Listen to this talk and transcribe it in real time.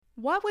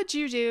What would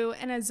you do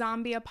in a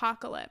zombie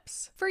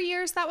apocalypse? For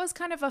years, that was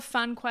kind of a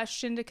fun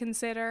question to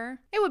consider.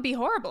 It would be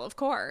horrible, of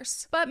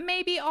course, but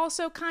maybe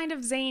also kind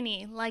of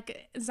zany,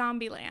 like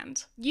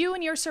Zombieland. You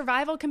and your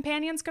survival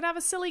companions could have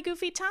a silly,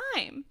 goofy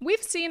time.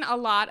 We've seen a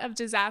lot of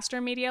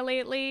disaster media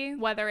lately,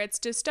 whether it's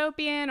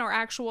dystopian or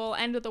actual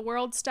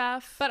end-of-the-world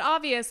stuff, but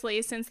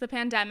obviously, since the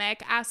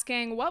pandemic,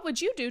 asking what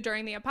would you do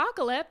during the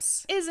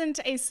apocalypse isn't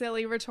a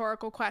silly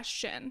rhetorical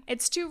question.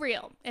 It's too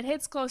real. It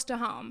hits close to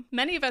home.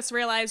 Many of us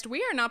realized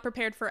we are not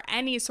prepared for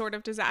any sort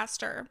of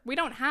disaster. We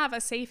don't have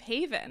a safe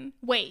haven.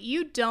 Wait,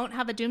 you don't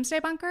have a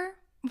doomsday bunker?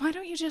 Why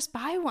don't you just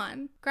buy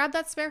one? Grab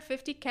that spare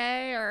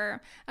 $50K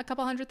or a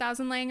couple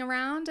 $100,000 laying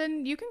around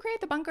and you can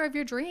create the bunker of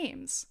your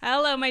dreams.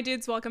 Hello, my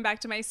dudes. Welcome back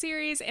to my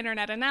series,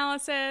 Internet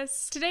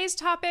Analysis. Today's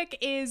topic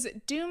is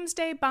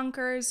doomsday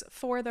bunkers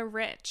for the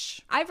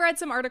rich. I've read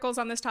some articles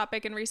on this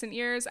topic in recent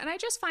years and I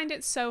just find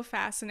it so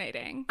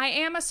fascinating. I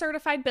am a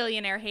certified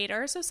billionaire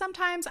hater, so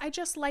sometimes I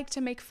just like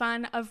to make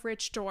fun of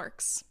rich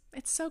dorks.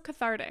 It's so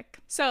cathartic.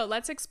 So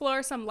let's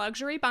explore some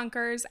luxury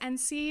bunkers and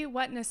see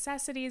what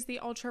necessities the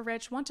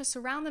ultra-rich want to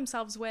surround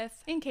themselves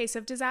with in case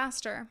of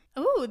disaster.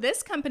 Ooh,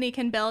 this company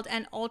can build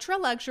an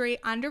ultra-luxury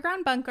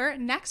underground bunker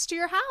next to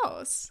your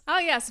house. Oh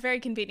yes, very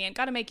convenient.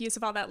 Gotta make use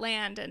of all that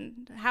land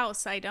and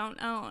house I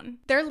don't own.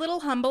 Their little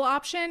humble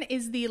option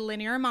is the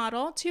linear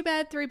model,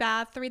 2-bed,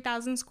 3-bath,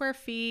 3,000 square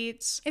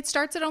feet. It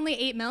starts at only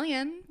 $8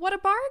 million. What a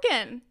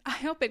bargain. I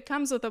hope it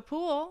comes with a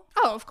pool.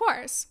 Oh, of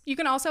course. You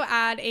can also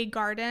add a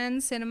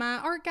garden, cinema,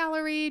 art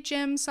gallery,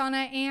 gym,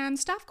 sauna, and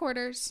staff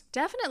quarters.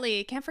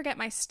 Definitely can't forget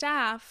my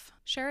staff.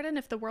 Sheridan,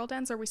 if the world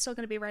ends, are we still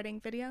going to be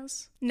writing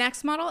videos?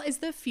 Next model is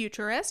the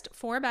Futurist,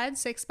 4-bed,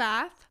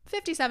 6-bath,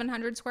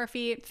 5,700 square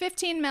feet,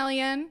 15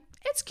 million.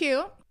 It's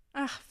cute.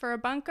 For a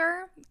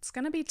bunker, it's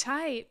gonna be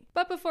tight.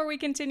 But before we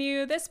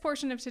continue, this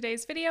portion of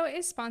today's video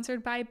is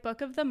sponsored by Book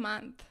of the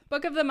Month.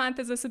 Book of the Month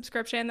is a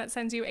subscription that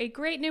sends you a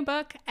great new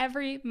book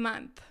every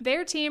month.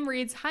 Their team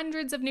reads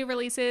hundreds of new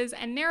releases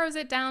and narrows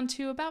it down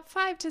to about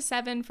 5 to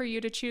 7 for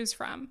you to choose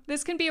from.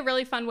 This can be a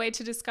really fun way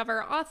to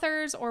discover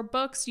authors or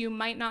books you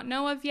might not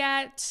know of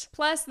yet.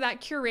 Plus,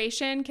 that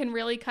curation can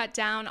really cut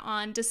down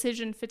on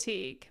decision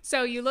fatigue.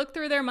 So you look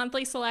through their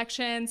monthly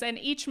selections and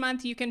each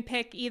month you can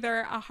pick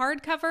either a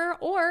hardcover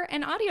or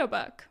an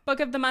audiobook. Book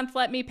of the Month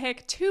let me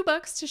pick 2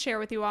 books to share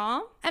with you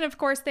all. And of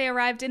course, they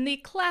arrived in the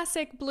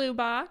classic blue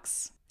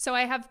box. So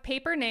I have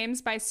Paper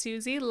Names by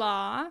Susie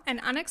Law. An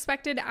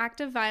unexpected act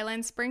of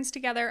violence brings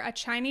together a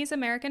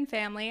Chinese-American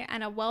family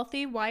and a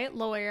wealthy white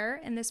lawyer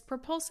in this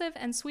propulsive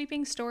and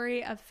sweeping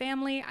story of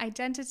family,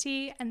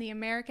 identity, and the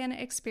American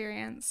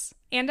experience.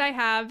 And I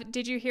have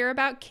Did You Hear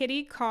About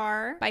Kitty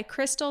Carr by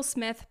Crystal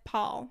Smith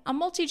Paul, a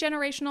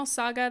multi-generational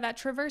saga that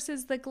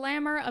traverses the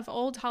glamour of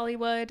old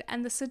Hollywood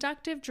and the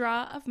seductive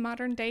draw of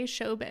modern-day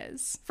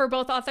showbiz. For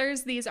both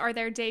authors, these are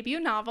their debut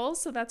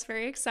novels, so that's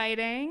very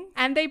exciting.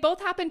 And they both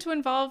happen to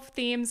involve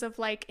themes of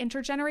like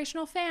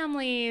intergenerational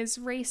families,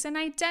 race and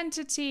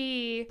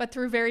identity, but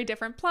through very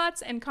different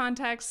plots and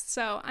contexts,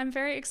 so I'm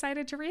very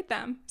excited to read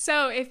them.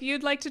 So if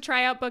you'd like to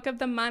try out Book of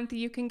the Month,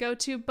 you can go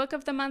to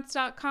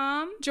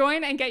bookofthemonth.com,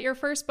 join and get your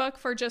first book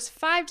for just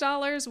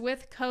 $5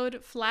 with code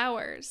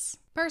FLOWERS.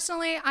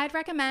 Personally, I'd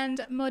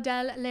recommend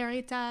Modèle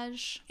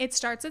L'Héritage. It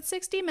starts at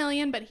 $60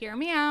 million, but hear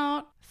me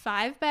out.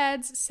 5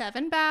 beds,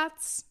 7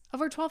 baths,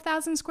 over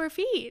 12,000 square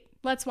feet.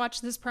 Let's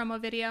watch this promo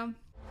video.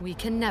 We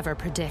can never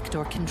predict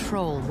or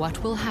control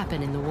what will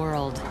happen in the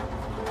world.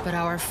 But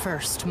our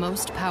first,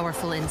 most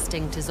powerful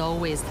instinct is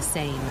always the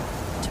same: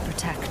 to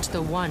protect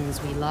the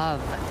ones we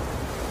love.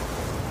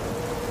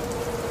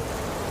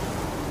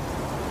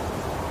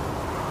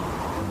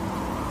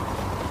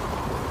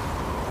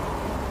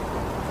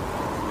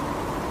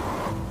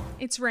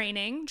 It's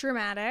raining,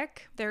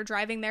 dramatic. They're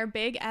driving their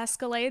big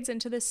Escalades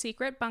into the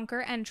secret bunker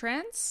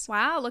entrance.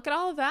 Wow, look at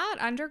all of that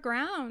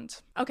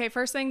underground. Okay,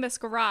 first thing, this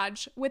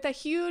garage with a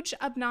huge,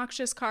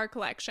 obnoxious car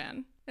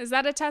collection. Is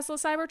that a Tesla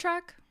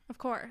Cybertruck? Of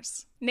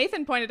course.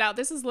 Nathan pointed out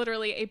this is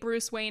literally a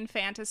Bruce Wayne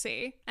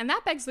fantasy. And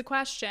that begs the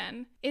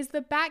question, is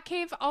the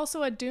Batcave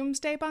also a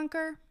doomsday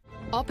bunker?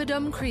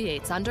 Oppidum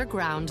creates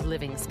underground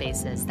living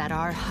spaces that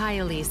are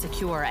highly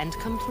secure and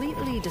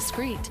completely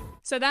discreet.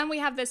 So then we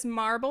have this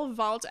marble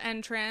vault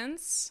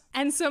entrance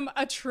and some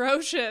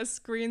atrocious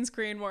green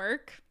screen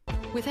work.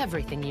 With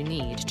everything you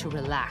need to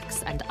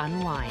relax and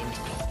unwind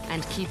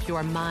and keep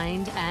your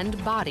mind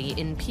and body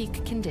in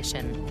peak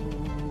condition.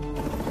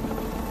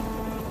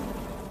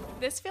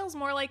 This feels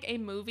more like a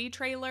movie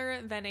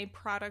trailer than a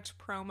product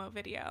promo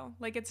video.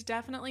 Like, it's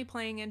definitely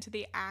playing into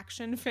the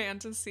action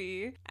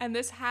fantasy, and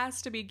this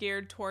has to be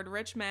geared toward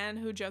rich men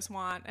who just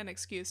want an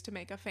excuse to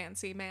make a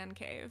fancy man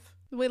cave.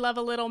 We love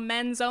a little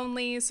men's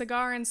only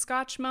cigar and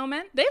scotch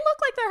moment. They look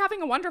like they're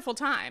having a wonderful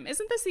time.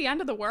 Isn't this the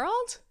end of the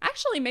world?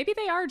 Actually, maybe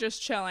they are just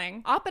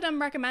chilling.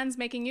 Oppidum recommends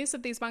making use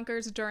of these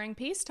bunkers during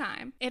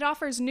peacetime. It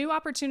offers new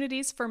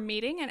opportunities for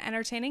meeting and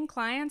entertaining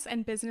clients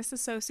and business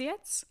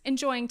associates,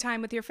 enjoying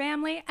time with your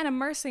family, and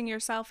immersing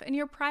yourself in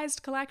your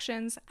prized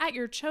collections at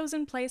your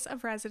chosen place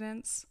of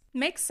residence.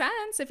 Makes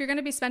sense. If you're going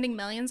to be spending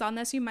millions on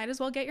this, you might as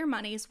well get your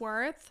money's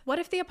worth. What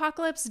if the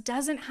apocalypse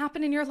doesn't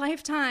happen in your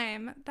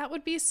lifetime? That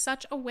would be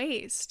such a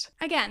waste.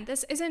 Again,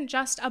 this isn't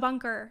just a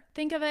bunker.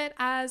 Think of it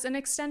as an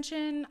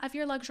extension of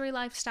your luxury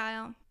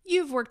lifestyle.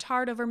 You've worked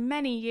hard over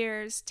many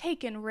years,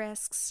 taken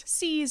risks,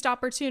 seized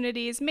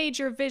opportunities, made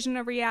your vision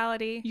a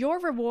reality. Your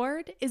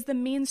reward is the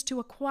means to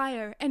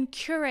acquire and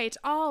curate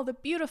all the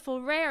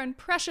beautiful, rare, and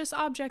precious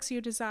objects you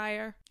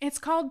desire. It's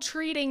called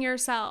treating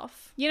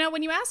yourself. You know,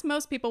 when you ask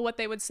most people what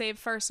they would save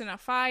first in a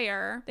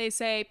fire, they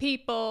say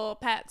people,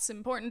 pets,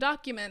 important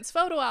documents,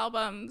 photo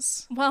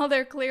albums. Well,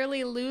 they're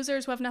clearly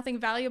losers who have nothing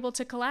valuable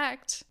to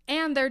collect.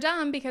 And they're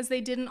dumb because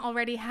they didn't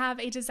already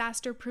have a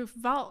disaster-proof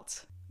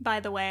vault. By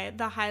the way,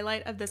 the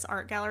highlight of this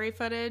art gallery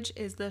footage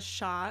is the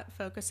shot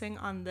focusing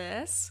on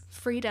this.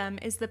 Freedom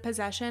is the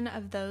possession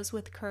of those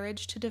with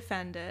courage to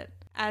defend it.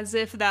 As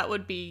if that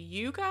would be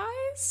you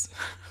guys?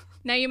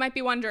 Now you might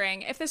be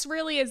wondering, if this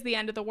really is the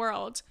end of the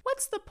world,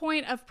 what's the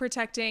point of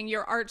protecting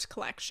your art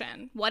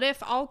collection? What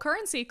if all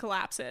currency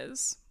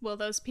collapses? Will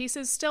those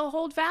pieces still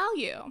hold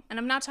value? And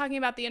I'm not talking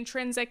about the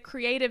intrinsic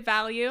creative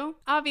value.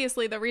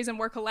 Obviously, the reason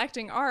we're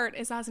collecting art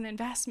is as an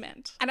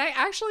investment. And I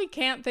actually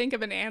can't think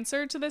of an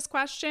answer to this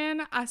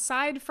question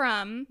aside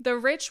from the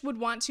rich would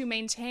want to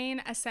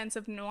maintain a sense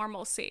of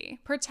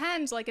normalcy.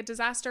 Pretend like a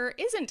disaster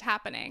isn't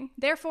happening.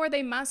 Therefore,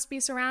 they must be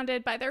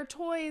surrounded by their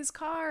toys,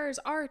 cars,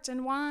 art,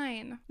 and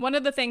wine. One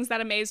of the things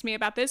that amazed me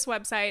about this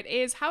website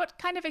is how it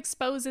kind of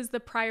exposes the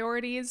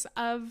priorities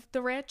of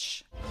the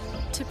rich.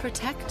 To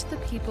protect the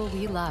people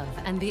we love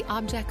and the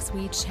objects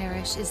we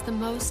cherish is the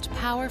most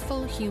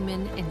powerful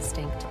human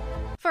instinct.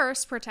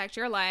 First, protect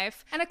your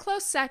life, and a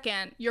close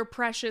second, your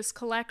precious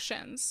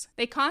collections.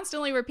 They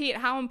constantly repeat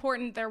how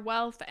important their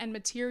wealth and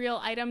material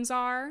items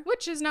are,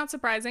 which is not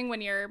surprising when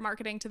you're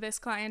marketing to this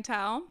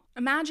clientele.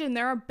 Imagine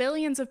there are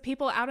billions of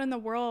people out in the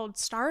world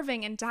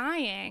starving and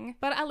dying,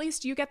 but at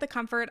least you get the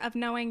comfort of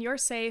knowing you're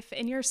safe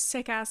in your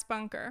sick-ass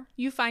bunker.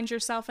 You find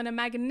yourself in a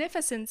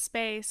magnificent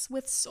space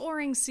with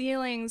soaring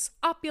ceilings,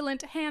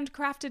 opulent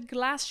handcrafted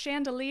glass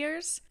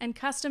chandeliers, and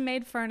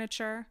custom-made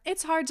furniture.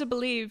 It's hard to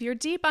believe you're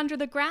deep under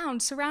the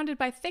ground, surrounded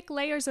by thick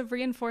layers of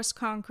reinforced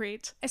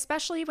concrete,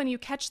 especially when you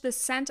catch the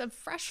scent of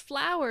fresh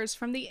flowers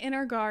from the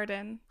inner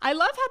garden. I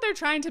love how they're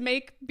trying to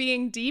make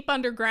being deep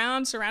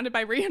underground, surrounded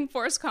by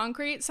reinforced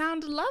concrete,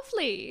 sound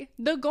lovely.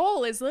 The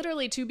goal is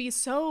literally to be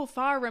so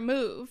far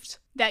removed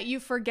that you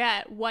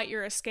forget what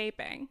you're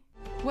escaping.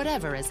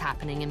 Whatever is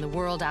happening in the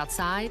world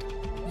outside,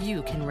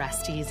 you can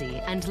rest easy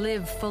and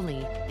live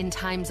fully in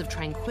times of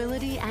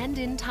tranquility and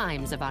in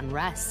times of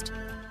unrest.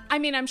 I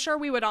mean, I'm sure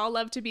we would all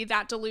love to be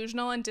that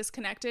delusional and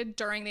disconnected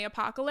during the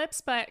apocalypse,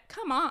 but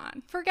come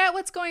on. Forget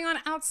what's going on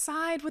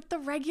outside with the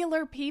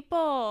regular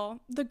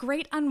people, the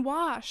great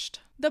unwashed.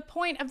 The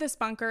point of this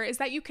bunker is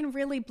that you can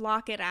really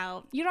block it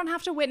out. You don't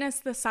have to witness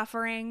the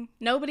suffering.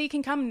 Nobody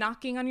can come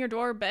knocking on your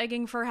door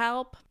begging for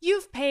help.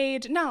 You've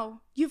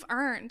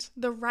earned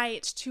the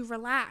right to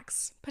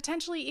relax,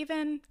 potentially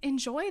even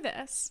enjoy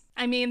this.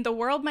 I mean, the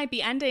world might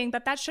be ending,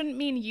 but that shouldn't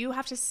mean you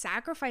have to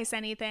sacrifice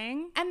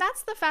anything. And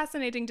that's the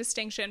fascinating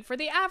distinction for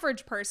the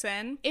average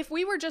person. If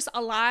we were just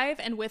alive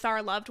and with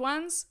our loved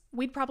ones,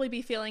 we'd probably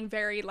be feeling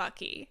very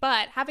lucky.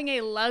 But having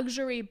a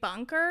luxury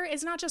bunker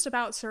is not just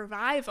about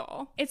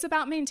survival. It's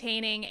about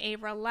maintaining a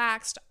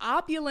relaxed,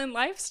 opulent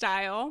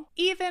lifestyle,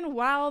 even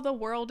while the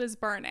world is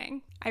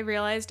burning. I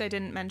realized I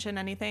didn't mention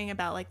anything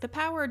about like the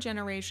power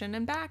generation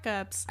and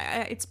backups.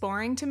 It's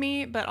boring to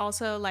me, but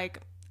also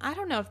like, I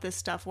don't know if this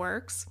stuff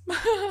works.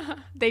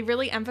 They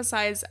really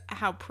emphasize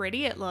how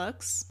pretty it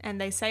looks,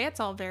 and they say it's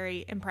all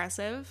very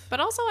impressive. But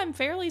also, I'm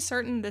fairly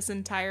certain this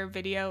entire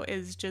video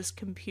is just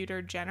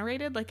computer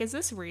generated. Like, is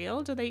this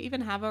real? Do they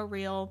even have a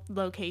real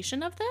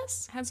location of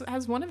this?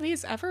 Has one of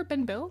these ever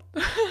been built?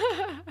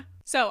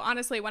 So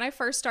honestly, when I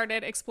first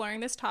started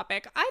exploring this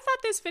topic, I thought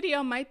this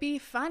video might be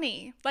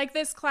funny. Like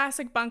this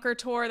classic bunker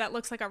tour that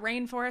looks like a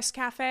rainforest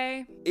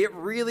cafe. It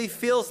really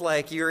feels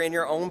like you're in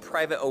your own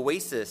private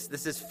oasis.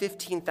 This is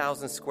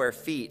 15,000 square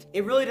feet.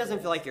 It really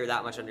doesn't feel like you're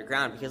that much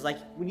underground because like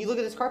when you look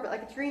at this carpet,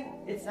 like it's green,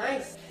 it's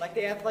nice. Like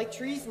they have like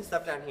trees and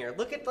stuff down here.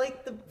 Look at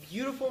like the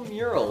beautiful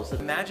murals.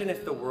 Imagine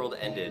if the world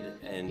ended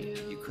and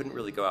you couldn't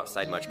really go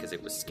outside much because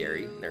it was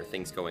scary and there are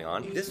things going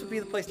on. This would be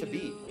the place to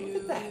be. Look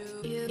at that.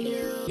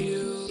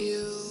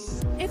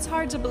 It's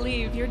hard to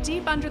believe you're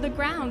deep under the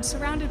ground,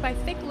 surrounded by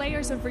thick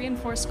layers of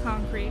reinforced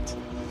concrete.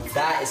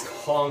 That is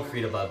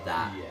concrete above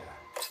that.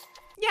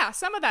 Yeah,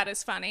 some of that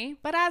is funny,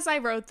 but as I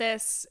wrote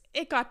this,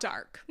 it got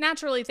dark.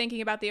 Naturally,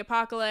 thinking about the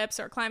apocalypse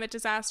or climate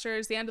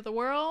disasters, the end of the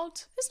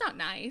world, is not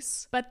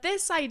nice. But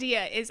this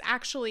idea is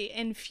actually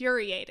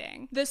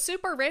infuriating. The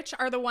super rich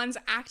are the ones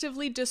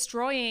actively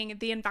destroying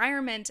the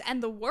environment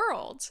and the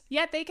world,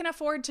 yet they can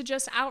afford to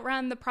just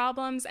outrun the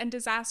problems and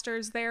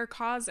disasters they're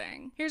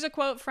causing. Here's a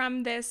quote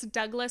from this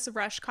Douglas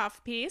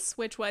Rushkoff piece,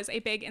 which was a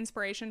big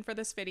inspiration for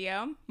this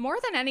video. More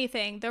than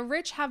anything, the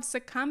rich have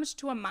succumbed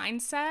to a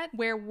mindset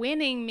where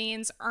winning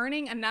means companies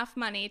earning enough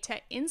money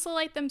to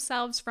insulate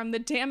themselves from the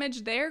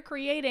damage they're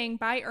creating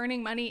by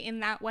earning money in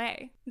that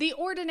way. The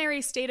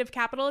ordinary state of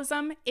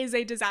capitalism is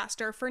a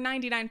disaster for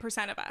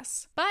 99% of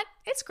us, but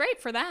it's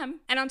great for them.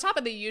 And on top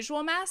of the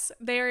usual mess,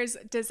 there's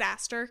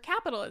disaster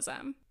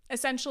capitalism.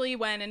 Essentially,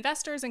 when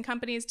investors and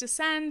companies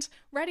descend,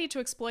 ready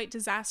to exploit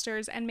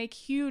disasters and make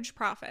huge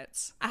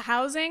profits. A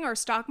housing or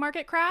stock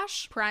market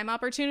crash? Prime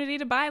opportunity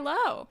to buy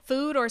low.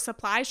 Food or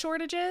supply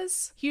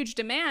shortages? Huge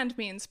demand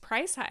means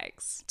price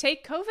hikes.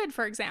 Take COVID,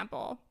 for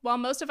example. While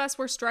most of us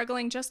were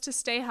struggling just to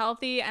stay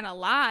healthy and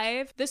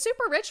alive, the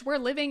super rich were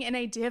living in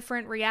a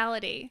different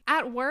reality.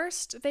 At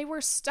worst, they were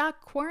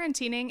stuck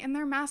quarantining in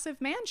their massive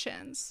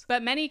mansions.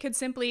 But many could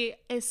simply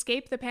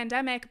escape the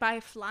pandemic by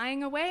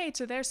flying away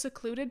to their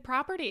secluded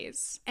properties.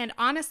 And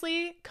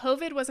honestly,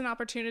 COVID was an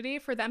opportunity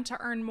for them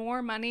to earn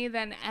more money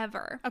than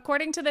ever.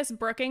 According to this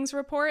Brookings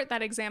report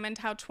that examined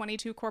how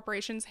 22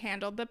 corporations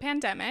handled the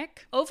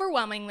pandemic,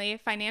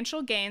 overwhelmingly,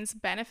 financial gains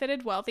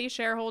benefited wealthy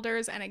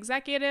shareholders and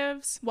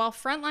executives, while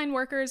frontline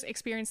workers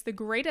experienced the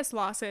greatest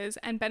losses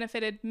and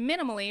benefited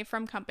minimally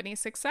from company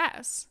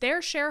success. Their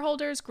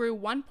shareholders grew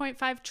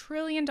 $1.5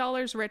 trillion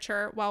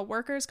richer, while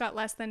workers got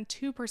less than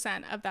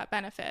 2% of that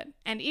benefit.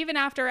 And even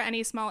after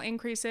any small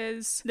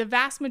increases, the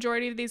vast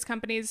majority of these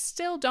companies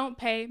still don't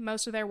pay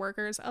most of their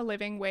workers a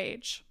living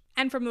wage.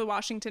 And from the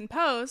Washington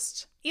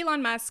Post,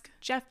 Elon Musk,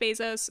 Jeff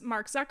Bezos,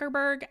 Mark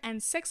Zuckerberg,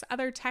 and 6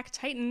 other tech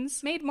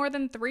titans made more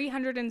than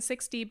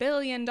 $360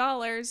 billion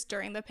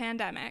during the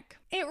pandemic.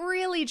 It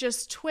really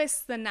just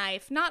twists the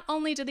knife. Not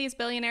only do these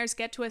billionaires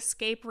get to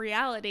escape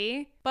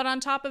reality, but on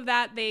top of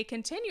that, they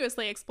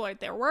continuously exploit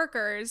their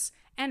workers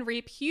and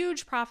reap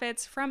huge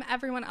profits from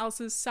everyone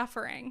else's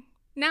suffering.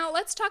 Now,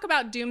 let's talk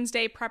about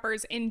doomsday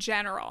preppers in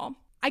general.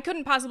 I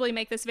couldn't possibly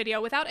make this video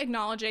without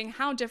acknowledging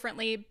how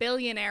differently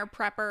billionaire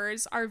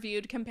preppers are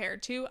viewed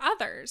compared to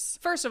others.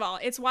 First of all,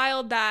 it's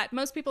wild that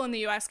most people in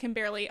the US can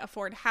barely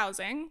afford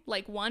housing,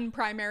 like one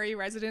primary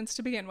residence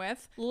to begin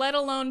with, let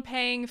alone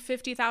paying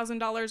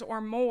 $50,000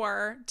 or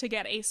more to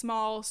get a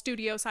small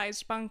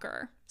studio-sized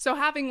bunker. So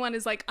having one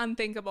is like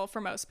unthinkable for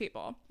most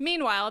people.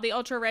 Meanwhile, the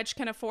ultra-rich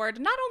can afford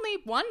not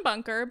only one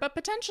bunker, but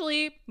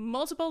potentially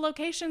multiple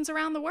locations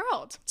around the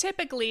world.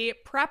 Typically,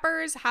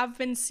 preppers have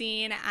been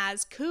seen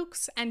as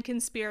kooks and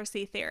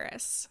conspiracy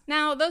theorists.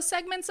 Now, those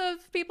segments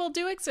of people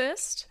do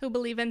exist who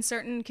believe in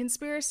certain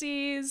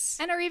conspiracies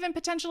and are even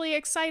potentially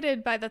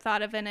excited by the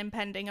thought of an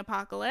impending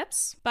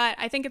apocalypse. But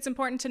I think it's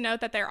important to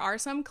note that there are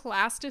some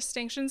class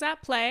distinctions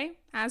at play,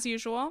 as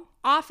usual.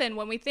 Often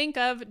when we think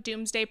of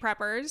doomsday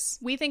preppers,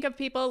 we think of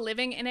people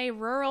living in a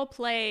rural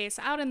place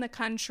out in the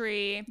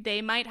country.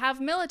 They might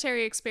have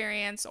military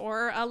experience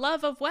or a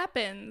love of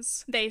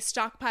weapons. They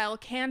stockpile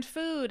canned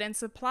food and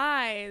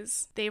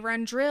supplies. They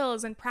run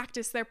drills and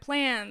practice their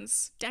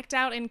plans, decked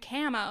out in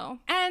camo.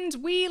 And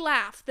we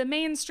laugh. The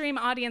mainstream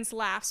audience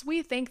laughs.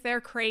 We think they're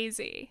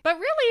crazy. But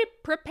really,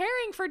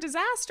 preparing for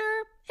disaster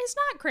is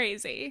not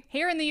crazy.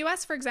 Here in the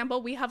US, for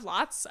example, we have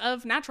lots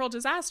of natural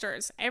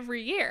disasters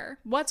every year.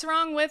 What's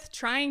wrong with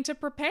trying to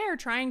prepare,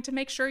 trying to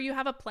make sure you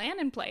have a plan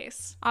in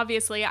place?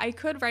 Obviously, I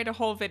could write a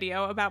whole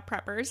video about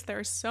preppers.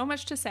 There's so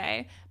much to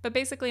say, but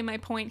basically my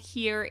point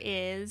here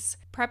is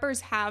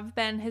preppers have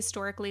been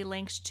historically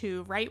linked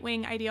to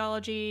right-wing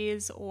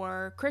ideologies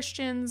or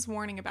Christians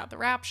warning about the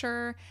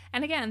rapture.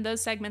 And again,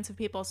 those segments of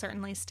people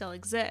certainly still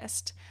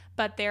exist,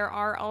 but there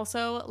are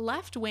also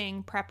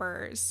left-wing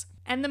preppers.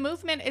 And the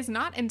movement is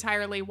not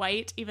entirely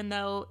white, even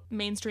though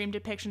mainstream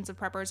depictions of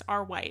preppers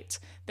are white.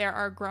 There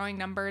are growing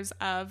numbers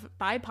of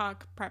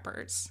BIPOC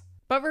preppers.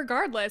 But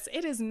regardless,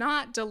 it is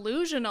not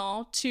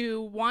delusional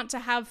to want to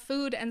have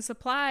food and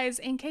supplies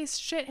in case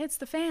shit hits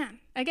the fan.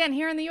 Again,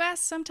 here in the US,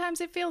 sometimes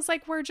it feels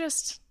like we're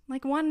just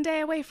like one day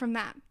away from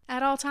that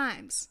at all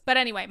times. But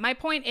anyway, my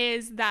point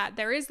is that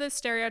there is this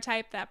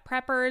stereotype that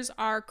preppers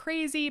are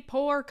crazy,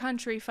 poor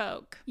country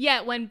folk.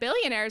 Yet when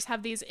billionaires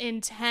have these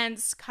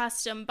intense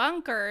custom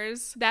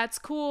bunkers, that's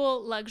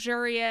cool,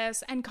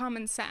 luxurious, and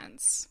common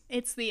sense.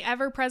 It's the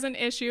ever-present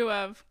issue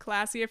of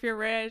classy if you're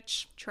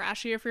rich,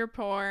 trashy if you're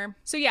poor.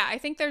 So yeah, I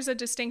think there's a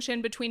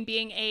distinction between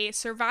being a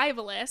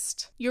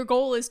survivalist. Your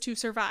goal is to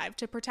survive,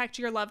 to protect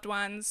your loved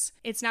ones.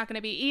 It's not going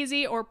to be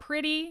easy or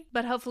pretty,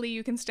 but hopefully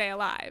you can stay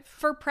alive.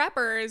 For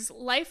preppers,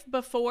 life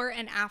before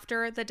and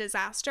after the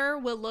disaster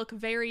will look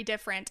very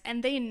different,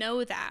 and they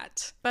know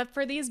that. But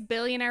for these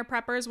billionaire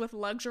preppers with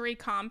luxury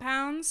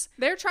compounds,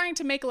 they're trying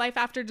to make life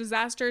after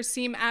disaster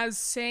seem as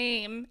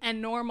sane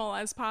and normal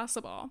as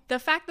possible. The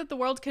fact that the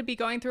world could be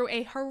going through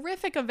a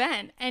horrific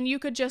event and you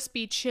could just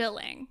be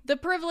chilling. The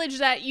privilege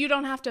that you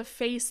don't have to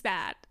face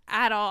that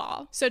at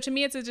all. So to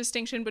me, it's a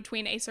distinction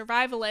between a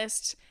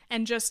survivalist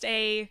and just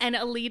an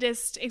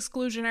elitist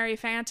exclusionary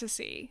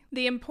fantasy.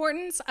 The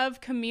importance of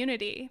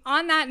community.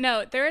 On that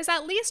note, there is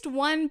at least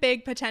one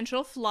big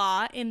potential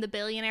flaw in the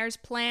billionaire's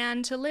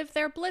plan to live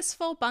their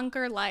blissful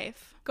bunker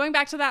life. Going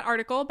back to that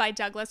article by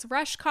Douglas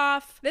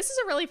Rushkoff, this is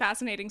a really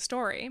fascinating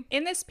story.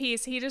 In this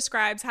piece, he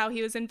describes how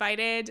he was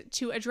invited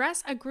to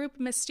address a group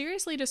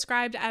mysteriously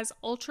described as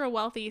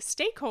ultra-wealthy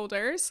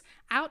stakeholders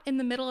out in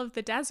the middle of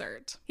the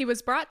desert. He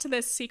was brought to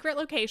this secret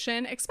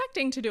location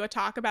expecting to do a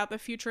talk about the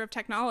future of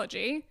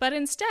technology, but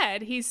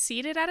instead he's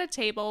seated at a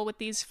table with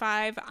these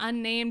 5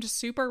 unnamed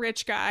super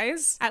rich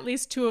guys, at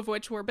least 2 of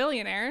which were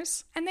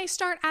billionaires, and they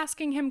start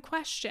asking him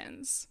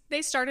questions.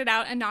 They started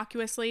out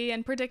innocuously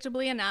and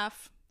predictably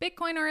enough.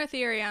 Bitcoin or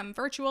Ethereum,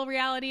 virtual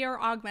reality or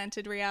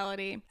augmented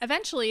reality.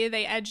 Eventually,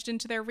 they edged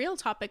into their real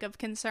topic of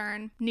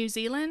concern, New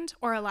Zealand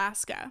or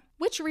Alaska.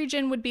 Which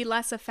region would be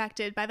less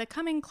affected by the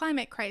coming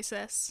climate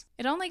crisis?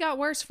 It only got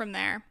worse from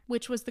there.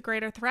 Which was the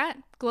greater threat,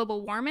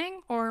 global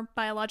warming or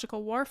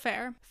biological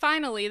warfare?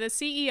 Finally, the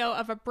CEO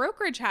of a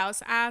brokerage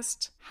house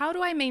asked, "How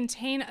do I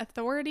maintain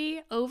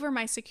authority over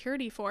my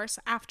security force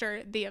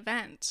after the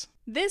event?"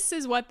 This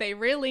is what they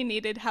really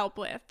needed help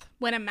with.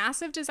 When a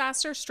massive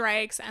disaster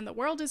strikes and the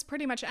world is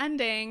pretty much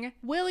ending,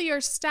 will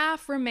your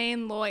staff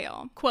remain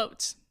loyal?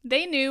 Quote,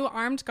 "They knew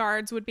armed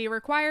guards would be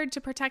required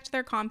to protect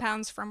their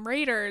compounds from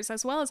raiders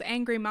as well as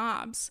angry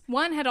mobs.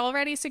 One had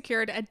already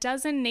secured a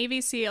dozen Navy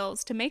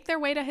SEALs to make their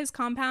way to his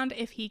compound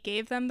if he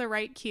gave them the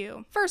right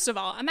cue." First of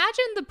all,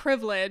 imagine the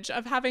privilege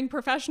of having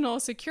professional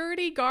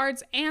security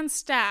guards and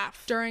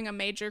staff during a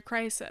major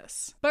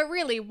crisis. But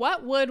really,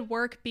 what would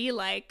work be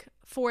like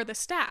for the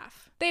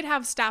staff? They'd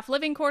have staff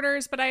living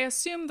quarters, but I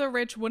assume the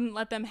rich wouldn't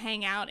let them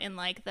hang out in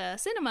like the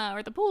cinema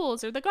or the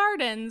pools or the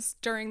gardens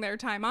during their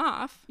time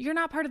off. You're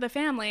not part of the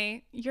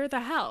family, you're the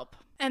help.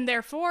 And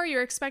therefore,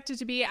 you're expected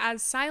to be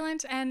as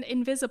silent and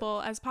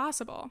invisible as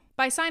possible.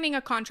 By signing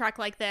a contract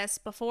like this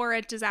before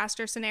a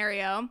disaster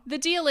scenario, the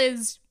deal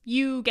is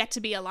you get to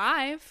be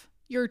alive.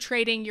 You're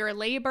trading your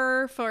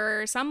labor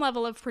for some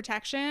level of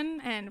protection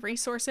and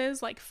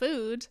resources like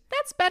food.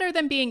 That's better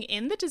than being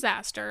in the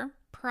disaster.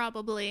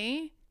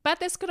 Probably. But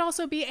this could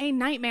also be a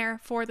nightmare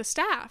for the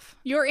staff.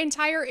 Your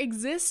entire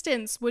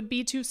existence would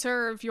be to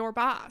serve your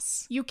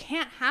boss. You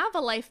can't have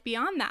a life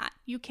beyond that.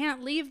 You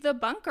can't leave the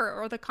bunker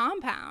or the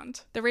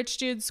compound. The rich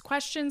dude's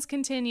questions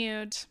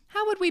continued.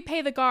 How would we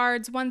pay the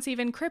guards once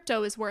even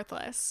crypto is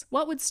worthless?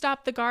 What would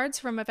stop the guards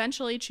from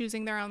eventually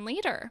choosing their own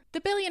leader? The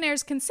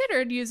billionaires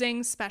considered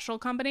using special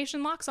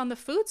combination locks on the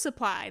food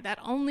supply that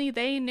only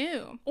they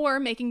knew, or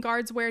making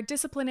guards wear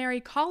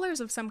disciplinary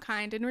collars of some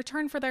kind in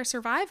return for their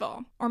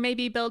survival, or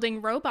maybe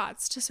building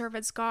robots to serve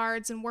as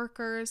guards and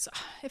workers,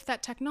 if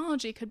that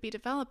technology could be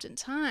developed in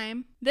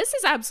time. This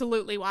is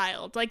absolutely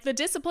wild. Like the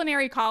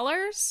disciplinary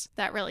collars,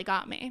 that really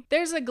got me.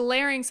 There's a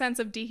glaring sense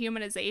of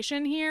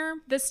dehumanization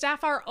here. The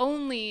staff are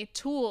only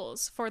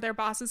tools for their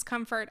boss's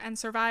comfort and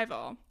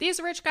survival. These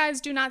rich guys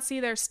do not see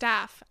their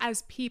staff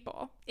as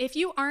people. If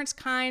you aren't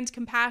kind,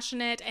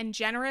 compassionate, and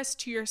generous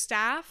to your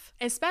staff,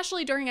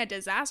 especially during a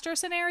disaster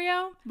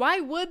scenario, why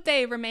would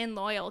they remain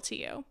loyal to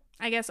you?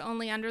 I guess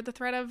only under the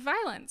threat of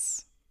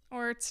violence.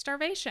 Or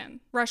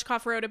starvation.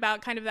 Rushkoff wrote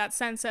about kind of that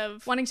sense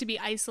of wanting to be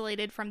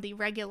isolated from the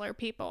regular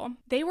people.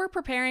 They were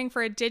preparing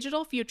for a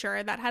digital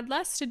future that had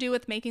less to do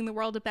with making the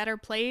world a better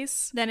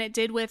place than it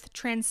did with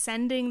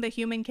transcending the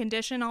human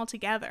condition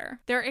altogether.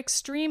 Their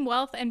extreme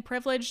wealth and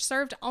privilege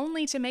served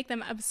only to make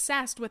them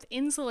obsessed with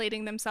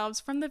insulating themselves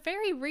from the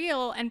very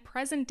real and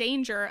present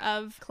danger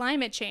of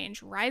climate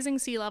change, rising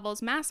sea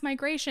levels, mass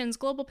migrations,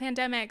 global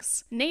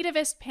pandemics,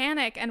 nativist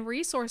panic, and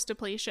resource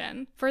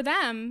depletion. For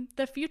them,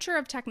 the future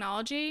of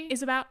technology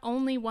is about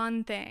only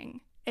one thing: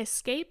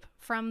 escape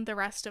from the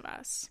rest of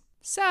us.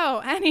 So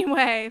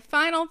anyway,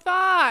 final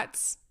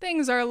thoughts.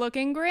 Things are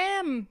looking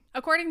grim.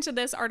 According to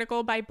this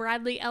article by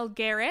Bradley L.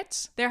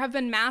 Garrett, there have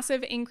been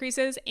massive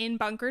increases in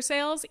bunker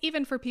sales,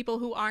 even for people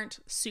who aren't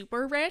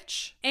super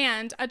rich.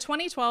 And a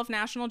 2012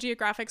 National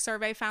Geographic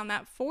survey found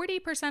that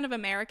 40% of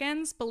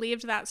Americans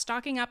believed that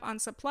stocking up on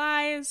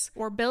supplies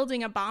or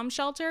building a bomb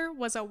shelter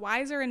was a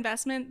wiser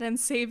investment than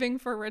saving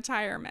for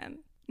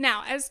retirement.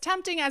 Now, as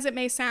tempting as it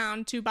may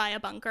sound to buy a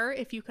bunker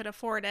if you could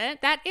afford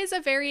it, that is a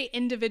very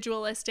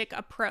individualistic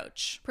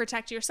approach.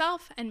 Protect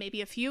yourself and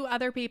maybe a few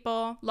other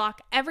people,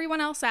 lock everyone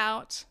else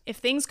out. If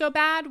things go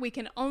bad, we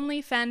can only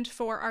fend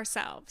for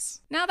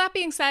ourselves. Now, that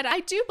being said,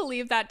 I do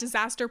believe that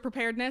disaster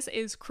preparedness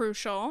is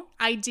crucial.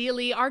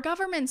 Ideally, our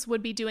governments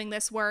would be doing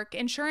this work,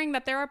 ensuring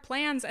that there are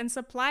plans and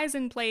supplies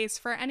in place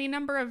for any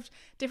number of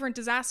different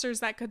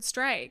disasters that could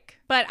strike.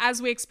 But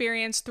as we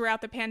experienced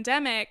throughout the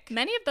pandemic,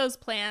 many of those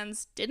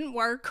plans didn't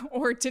work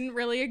or didn't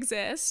really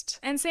exist.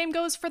 And same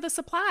goes for the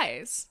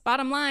supplies.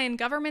 Bottom line,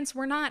 governments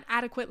were not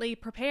adequately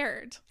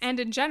prepared. And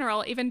in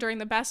general, even during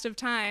the best of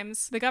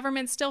times, the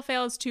government still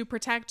fails to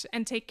protect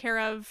and take care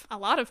of a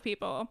lot of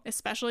people,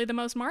 especially the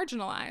most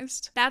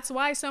marginalized. That's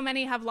why so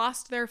many have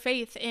lost their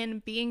faith in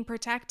being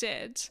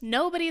protected.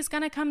 Nobody's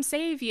gonna come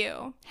save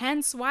you.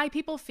 Hence why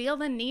people feel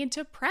the need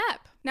to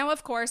prep. Now,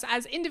 of course,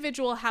 as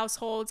individual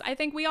households, I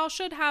think we all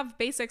should have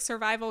basic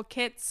survival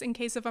kits in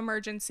case of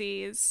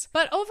emergencies.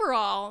 But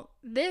overall,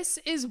 this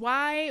is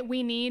why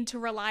we need to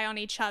rely on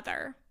each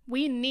other.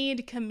 We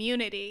need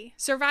community.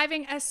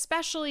 Surviving,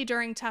 especially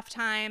during tough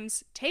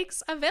times,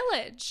 takes a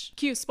village.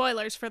 Cue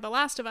spoilers for The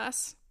Last of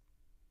Us.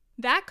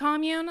 That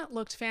commune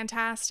looked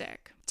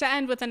fantastic. To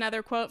end with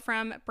another quote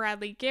from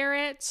Bradley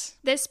Garrett,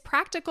 "This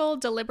practical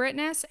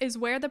deliberateness is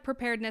where the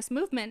preparedness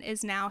movement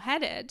is now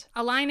headed.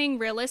 Aligning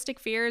realistic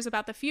fears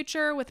about the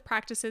future with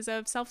practices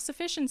of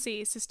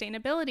self-sufficiency,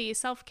 sustainability,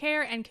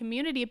 self-care, and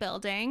community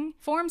building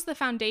forms the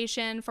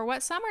foundation for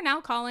what some are now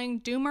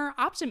calling doomer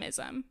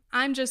optimism."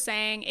 I'm just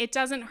saying, it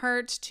doesn't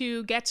hurt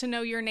to get to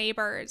know your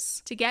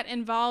neighbors, to get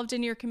involved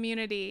in your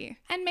community,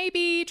 and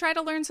maybe try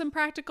to learn some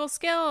practical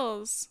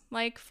skills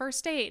like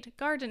first aid,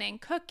 gardening,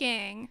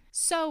 cooking,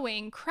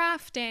 sewing,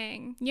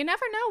 crafting. You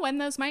never know when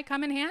those might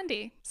come in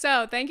handy.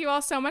 So thank you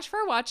all so much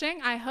for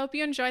watching. I hope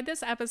you enjoyed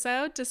this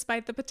episode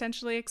despite the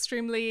potentially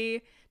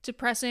extremely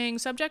depressing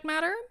subject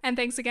matter. And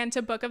thanks again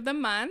to Book of the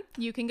Month.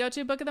 You can go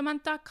to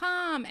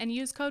bookofthemonth.com and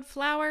use code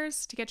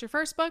FLOWERS to get your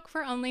first book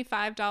for only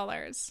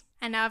 $5.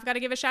 And now I've got to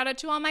give a shout out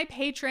to all my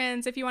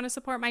patrons. If you want to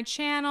support my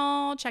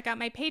channel, check out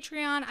my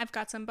Patreon. I've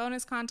got some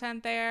bonus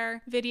content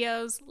there,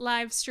 videos,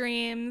 live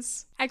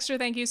streams. Extra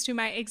thank yous to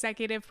my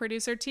executive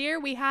producer tier.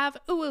 We have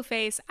Uwu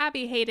Face,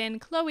 Abby Hayden,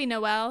 Chloe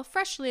Noel,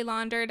 Freshly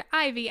Laundered,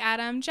 Ivy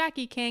Adam,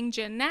 Jackie King,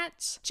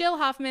 Jeanette, Jill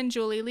Hoffman,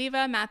 Julie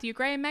Leva, Matthew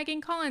Gray,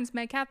 Megan Collins,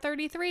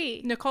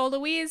 Megcat33, Nicole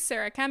Louise,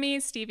 Sarah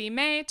Kemi, Stevie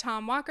May,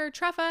 Tom Walker,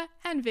 Treffa,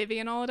 and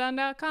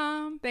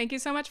VivianOladon.com. Thank you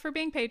so much for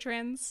being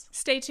patrons.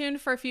 Stay tuned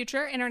for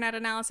future internet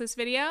analysis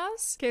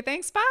videos. Okay,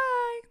 thanks,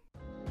 bye!